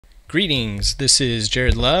Greetings, this is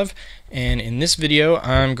Jared Love, and in this video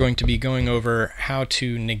I'm going to be going over how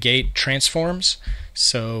to negate transforms,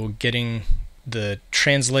 so getting the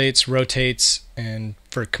translates, rotates, and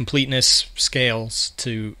for completeness scales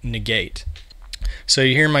to negate. So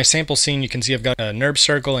here in my sample scene you can see I've got a NURB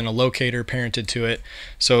circle and a locator parented to it,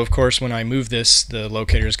 so of course when I move this the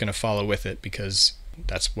locator is going to follow with it because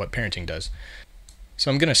that's what parenting does. So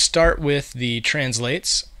I'm going to start with the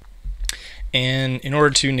translates. And in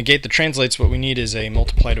order to negate the translates, what we need is a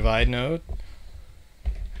multiply divide node.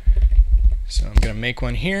 So I'm going to make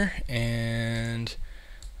one here, and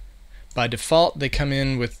by default they come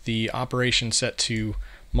in with the operation set to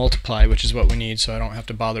multiply, which is what we need, so I don't have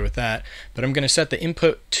to bother with that. But I'm going to set the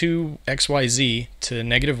input to XYZ to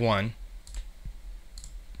 -1,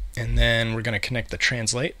 and then we're going to connect the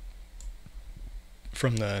translate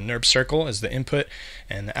from the NURB circle as the input,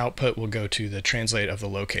 and the output will go to the translate of the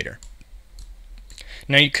locator.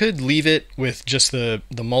 Now you could leave it with just the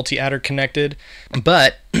multi-adder connected,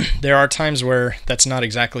 but there are times where that's not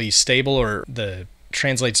exactly stable or the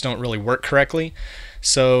translates don't really work correctly.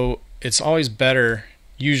 So it's always better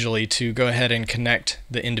usually to go ahead and connect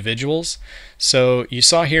the individuals. So you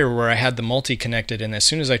saw here where I had the multi connected, and as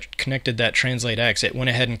soon as I connected that translate X, it went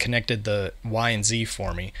ahead and connected the Y and Z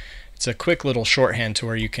for me. It's a quick little shorthand to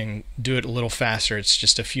where you can do it a little faster. It's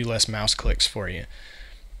just a few less mouse clicks for you.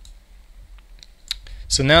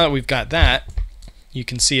 So now that we've got that, you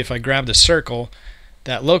can see if I grab the circle,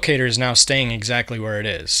 that locator is now staying exactly where it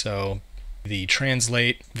is. So the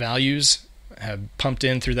translate values have pumped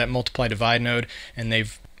in through that multiply divide node, and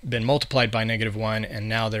they've been multiplied by -1, and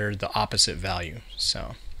now they're the opposite value.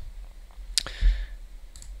 So,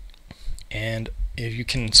 and if you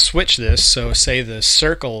can switch this, so say the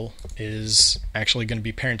circle is actually going to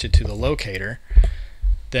be parented to the locator,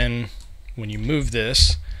 then when you move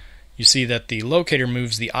this, you see that the locator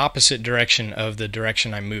moves the opposite direction of the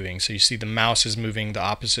direction I'm moving. So you see the mouse is moving the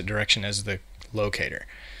opposite direction as the locator.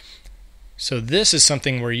 So this is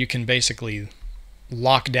something where you can basically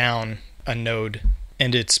lock down a node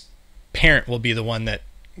and its parent will be the one that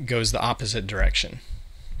goes the opposite direction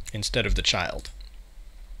instead of the child.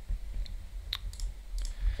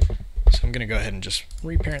 So I'm going to go ahead and just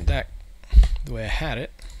reparent that the way I had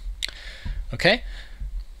it. Okay.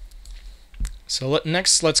 So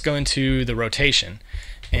next let's go into the rotation,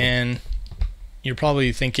 and you're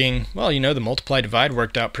probably thinking, well, you know, the multiply divide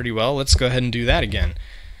worked out pretty well, let's go ahead and do that again.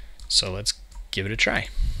 So let's give it a try.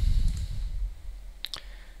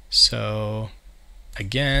 So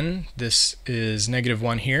again, this is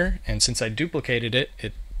 -1 here, and since I duplicated it,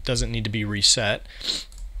 it doesn't need to be reset.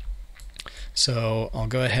 So I'll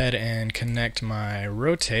go ahead and connect my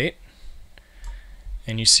rotate,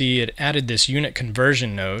 and you see it added this unit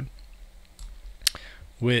conversion node,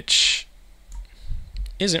 which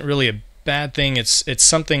isn't really a bad thing. It's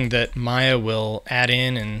something that Maya will add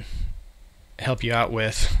in and help you out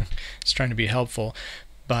with. It's trying to be helpful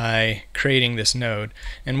by creating this node.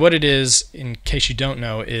 And what it is, in case you don't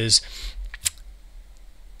know, is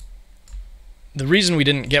the reason we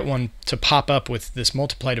didn't get one to pop up with this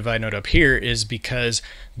multiply divide node up here is because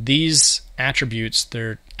these attributes,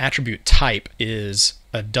 their attribute type is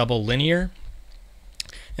a double linear,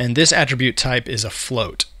 and this attribute type is a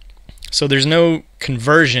float. So there's no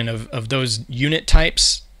conversion of those unit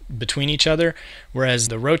types between each other, whereas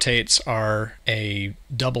the rotates are a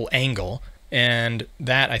double angle, and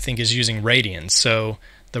that I think is using radians. So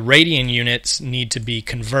the radian units need to be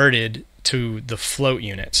converted to the float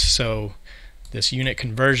units. So this unit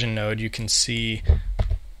conversion node, you can see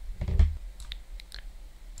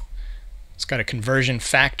it's got a conversion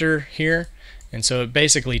factor here, and so it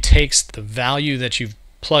basically takes the value that you've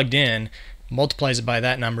plugged in, multiplies it by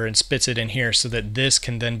that number, and spits it in here so that this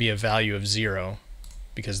can then be a value of 0,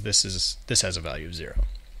 because this has a value of 0.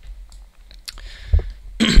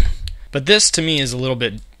 But this to me is a little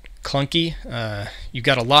bit clunky. You've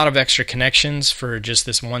got a lot of extra connections for just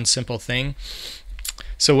this one simple thing.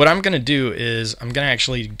 So what I'm going to do is I'm going to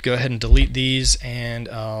actually go ahead and delete these, and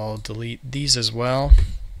I'll delete these as well.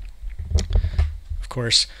 Of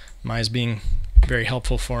course, Maya's being very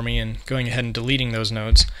helpful for me and going ahead and deleting those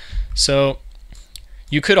nodes. So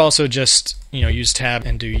you could also just, you know, use tab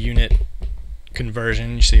and do unit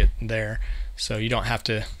conversion. You see it there, so you don't have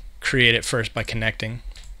to create it first by connecting.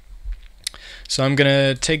 So I'm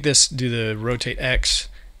gonna take this, do the rotate X,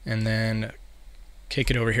 and then kick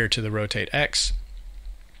it over here to the rotate X,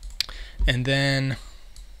 and then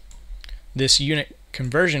this unit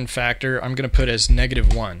conversion factor I'm going to put as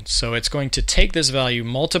 -1. So it's going to take this value,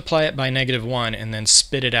 multiply it by -1, and then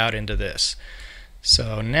spit it out into this.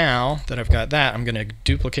 So now that I've got that, I'm going to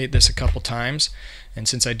duplicate this a couple times, and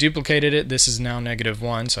since I duplicated it, this is now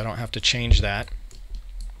 -1, so I don't have to change that.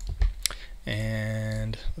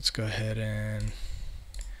 And let's go ahead and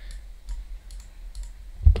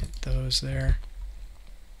get those there.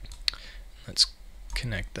 Let's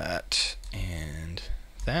connect that and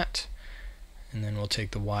that, and then we'll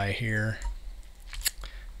take the Y here,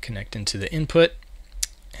 connect into the input,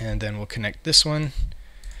 and then we'll connect this one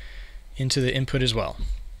into the input as well.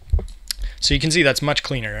 So you can see that's much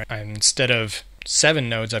cleaner. Instead of 7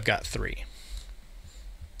 nodes, I've got 3.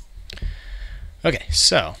 Okay,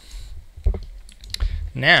 so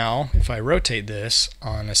now if I rotate this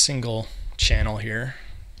on a single channel here,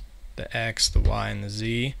 the X, the Y, and the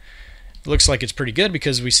Z, it looks like it's pretty good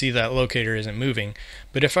because we see that locator isn't moving.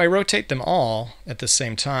 But if I rotate them all at the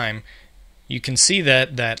same time, you can see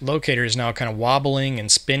that that locator is now kind of wobbling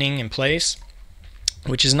and spinning in place,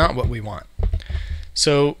 which is not what we want.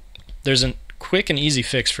 So there's a quick and easy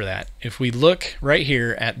fix for that. If we look right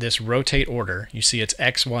here at this rotate order, you see it's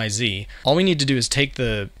X, Y, Z. All we need to do is take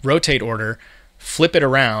the rotate order, flip it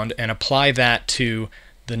around, and apply that to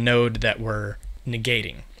the node that we're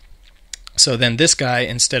negating. So then this guy,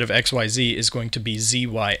 instead of XYZ, is going to be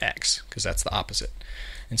ZYX, because that's the opposite.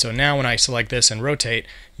 And so now when I select this and rotate,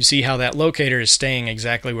 you see how that locator is staying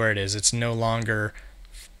exactly where it is. It's no longer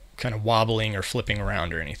kind of wobbling or flipping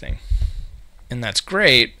around or anything. And that's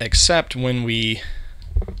great, except when we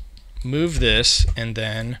move this and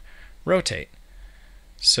then rotate.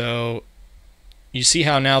 So you see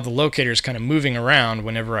how now the locator is kind of moving around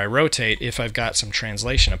whenever I rotate if I've got some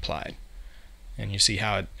translation applied. And you see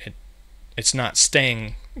how it's not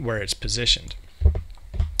staying where it's positioned.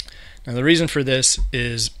 Now the reason for this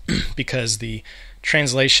is because the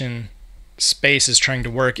translation space is trying to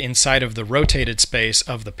work inside of the rotated space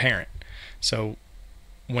of the parent. So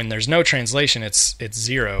when there's no translation, it's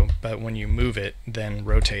 0, but when you move it, then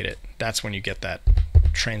rotate it, that's when you get that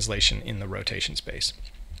translation in the rotation space.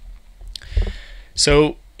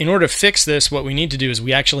 So in order to fix this, what we need to do is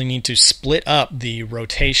we actually need to split up the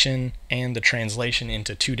rotation and the translation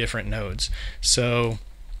into 2 different nodes. So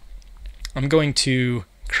I'm going to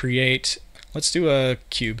create, let's do a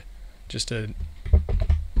cube, just a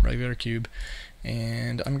regular cube,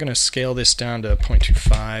 and I'm going to scale this down to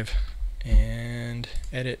 0.25 and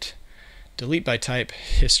edit, delete by type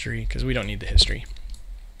history, because we don't need the history.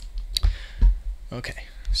 Okay,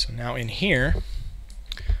 so now in here,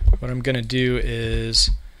 what I'm going to do is,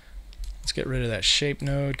 let's get rid of that shape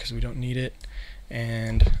node because we don't need it,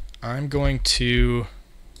 and I'm going to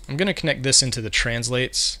connect this into the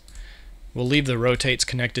translates. We'll leave the rotates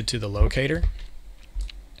connected to the locator.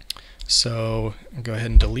 So I'll go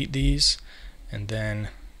ahead and delete these, and then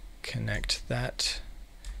connect that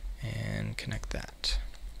and connect that.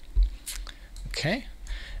 Okay,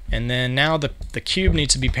 and then now the cube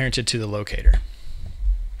needs to be parented to the locator.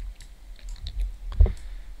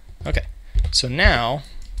 Okay, so now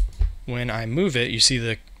when I move it, you see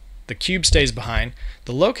the cube stays behind.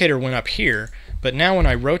 The locator went up here, but now when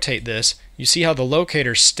I rotate this, you see how the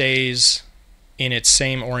locator stays in its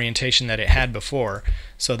same orientation that it had before.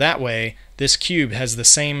 So that way, this cube has the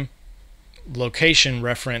same location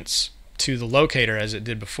reference to the locator as it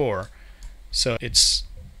did before. So it's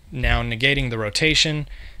now negating the rotation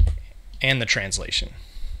and the translation.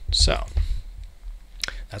 So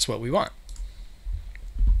that's what we want.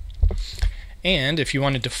 And if you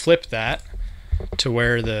wanted to flip that to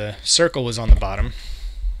where the circle was on the bottom,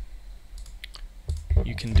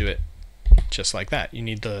 you can do it just like that. You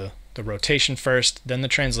need the rotation first, then the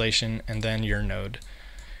translation, and then your node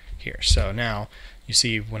here. So now you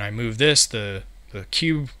see when I move this, the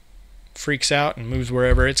cube freaks out and moves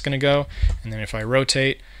wherever it's going to go, and then if I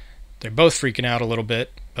rotate, they're both freaking out a little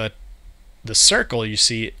bit, but the circle, you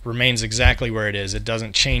see, remains exactly where it is. It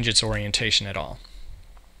doesn't change its orientation at all.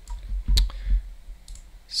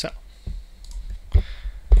 So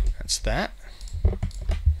that's that.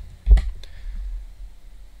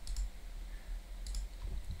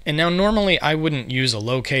 And now normally I wouldn't use a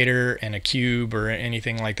locator and a cube or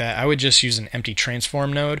anything like that. I would just use an empty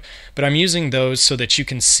transform node, but I'm using those so that you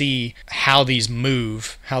can see how these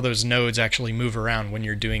move, how those nodes actually move around when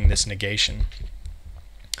you're doing this negation.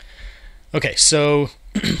 Okay, so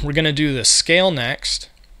we're going to do the scale next,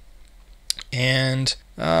 and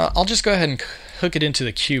I'll just go ahead and hook it into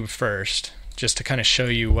the cube first, just to kind of show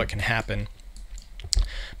you what can happen.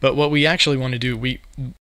 But what we actually want to do, we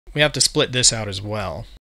have to split this out as well.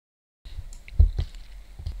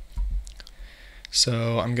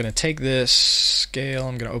 So I'm going to take this scale,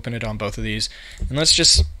 I'm going to open it on both of these, and let's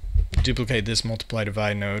just duplicate this multiply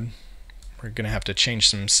divide node We're going to have to change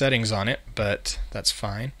some settings on it, but that's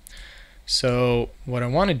fine. So what I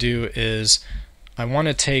want to do is I want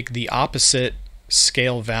to take the opposite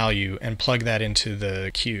scale value and plug that into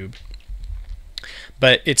the cube.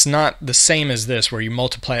 But it's not the same as this where you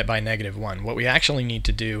multiply it by -1. What we actually need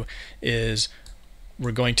to do is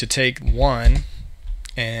we're going to take 1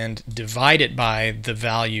 and divide it by the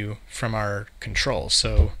value from our control.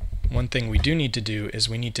 So one thing we do need to do is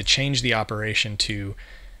we need to change the operation to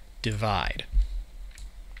divide.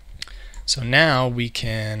 So now we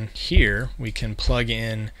can plug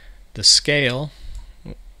in the scale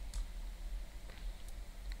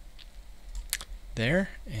there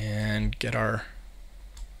and get our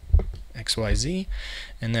XYZ,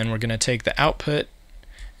 and then we're going to take the output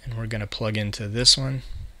and we're going to plug into this one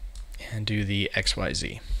and do the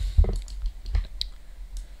XYZ.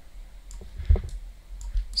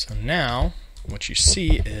 So now what you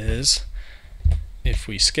see is if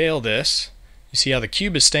we scale this, you see how the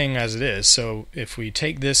cube is staying as it is. So if we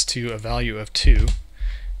take this to a value of 2,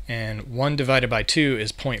 and 1 divided by 2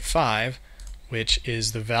 is 0.5, which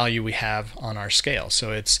is the value we have on our scale.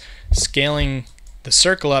 So it's scaling the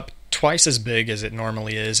circle up twice as big as it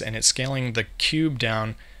normally is, and it's scaling the cube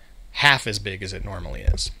down half as big as it normally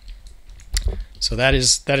is. So that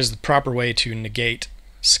is the proper way to negate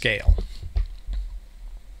scale.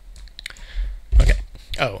 Okay.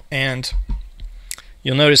 Oh, and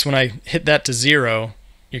you'll notice when I hit that to 0,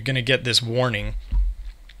 you're going to get this warning.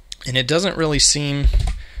 And it doesn't really seem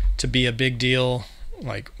to be a big deal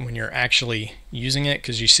like when you're actually using it,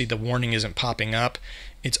 because you see the warning isn't popping up.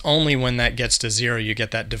 It's only when that gets to 0 you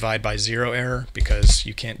get that divide by 0 error, because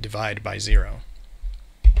you can't divide by 0.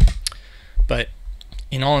 But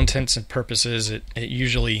in all intents and purposes,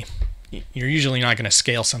 you're usually not going to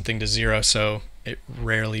scale something to 0, so it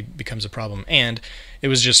rarely becomes a problem. And it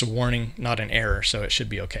was just a warning, not an error, so it should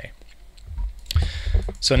be okay.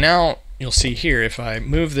 So now you'll see here, if I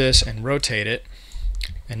move this and rotate it,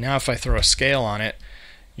 and now if I throw a scale on it,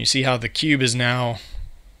 you see how the cube is now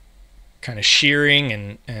kind of shearing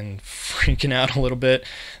and freaking out a little bit.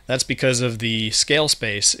 That's because of the scale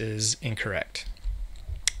space is incorrect.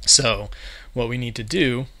 So what we need to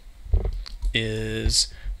do is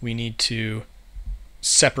we need to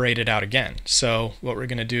separate it out again. So what we're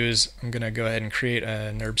going to do is I'm going to go ahead and create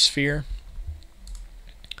a NURB sphere,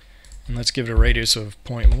 and let's give it a radius of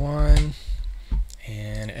 0.1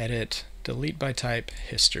 and edit delete by type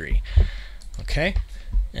history. Okay,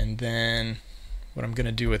 and then what I'm going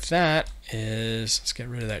to do with that is let's get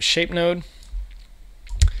rid of that shape node,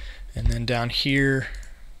 and then down here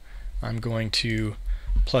I'm going to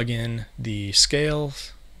plug in the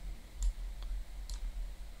scales,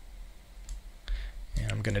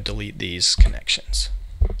 and I'm going to delete these connections.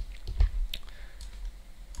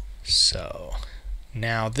 So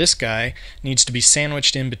now this guy needs to be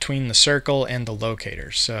sandwiched in between the circle and the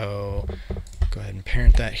locator. So go ahead and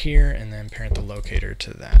parent that here, and then parent the locator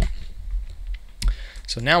to that.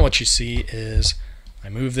 So now what you see is I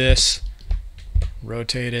move this,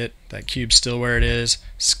 rotate it, that cube's still where it is,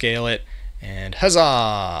 scale it, and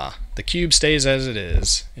huzzah! The cube stays as it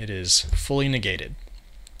is. It is fully negated.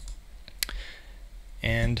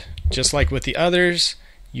 And just like with the others,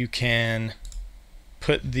 you can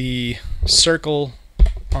put the circle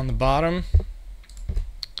on the bottom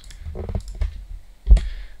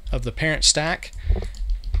of the parent stack,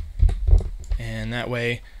 and that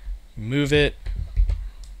way move it,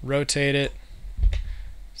 rotate it,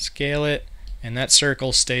 scale it, and that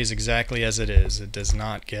circle stays exactly as it is. It does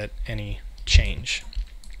not get any change.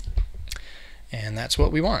 And that's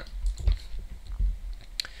what we want.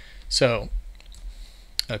 So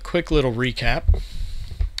a quick little recap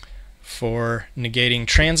for negating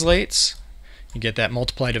translates. You get that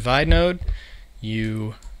multiply divide node,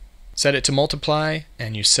 you set it to multiply,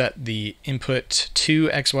 and you set the input to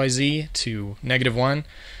XYZ to -1.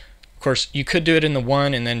 Of course, you could do it in the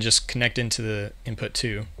 1 and then just connect into the input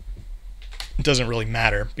 2. It doesn't really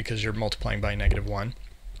matter because you're multiplying by -1.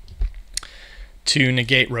 To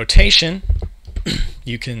negate rotation,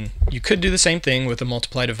 you could do the same thing with a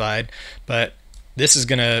multiply divide, but this is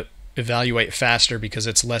going to evaluate faster because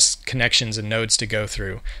it's less connections and nodes to go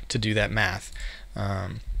through to do that math.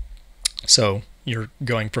 So you're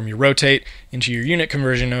going from your rotate into your unit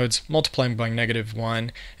conversion nodes, multiplying by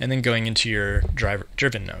 -1, and then going into your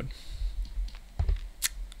driven node.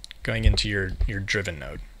 Going into your driven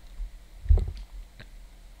node.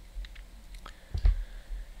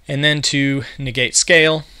 And then to negate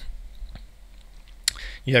scale,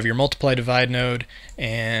 you have your multiply divide node,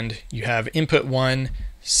 and you have input 1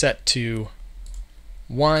 set to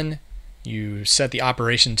 1. You set the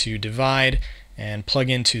operation to divide, and plug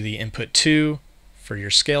into the input 2 for your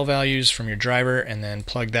scale values from your driver, and then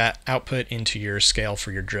plug that output into your scale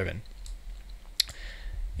for your driven.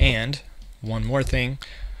 And one more thing,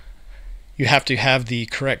 you have to have the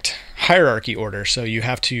correct hierarchy order. So you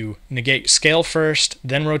have to negate scale first,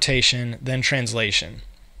 then rotation, then translation.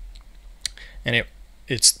 And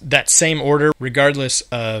it's that same order regardless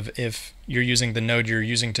of if you're using the node you're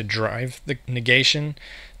using to drive the negation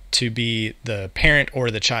to be the parent or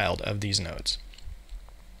the child of these nodes.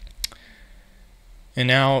 And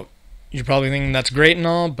now you're probably thinking that's great and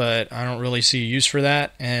all, but I don't really see a use for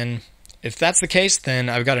that. And if that's the case, then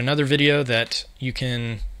I've got another video that you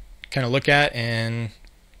can kind of look at, and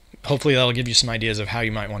hopefully that'll give you some ideas of how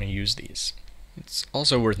you might want to use these. It's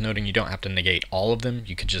also worth noting you don't have to negate all of them,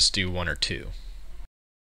 you could just do one or two.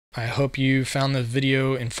 I hope you found the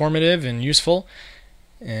video informative and useful,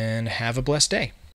 and have a blessed day.